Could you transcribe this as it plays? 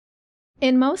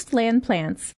In most land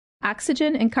plants,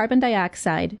 oxygen and carbon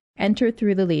dioxide enter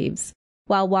through the leaves,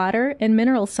 while water and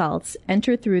mineral salts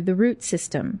enter through the root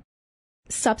system.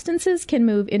 Substances can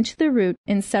move into the root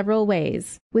in several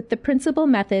ways, with the principal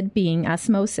method being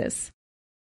osmosis.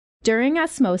 During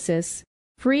osmosis,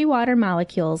 free water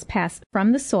molecules pass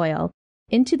from the soil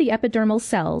into the epidermal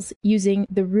cells using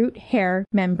the root hair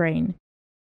membrane.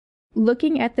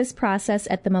 Looking at this process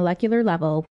at the molecular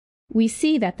level, we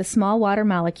see that the small water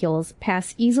molecules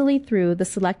pass easily through the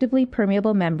selectively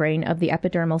permeable membrane of the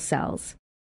epidermal cells.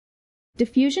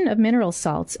 Diffusion of mineral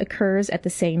salts occurs at the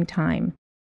same time.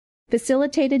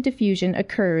 Facilitated diffusion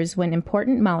occurs when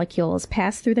important molecules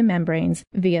pass through the membranes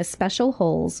via special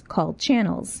holes called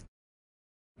channels.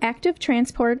 Active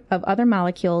transport of other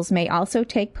molecules may also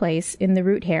take place in the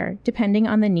root hair depending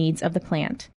on the needs of the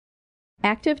plant.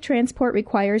 Active transport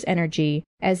requires energy,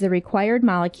 as the required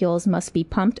molecules must be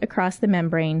pumped across the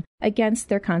membrane against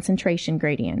their concentration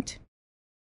gradient.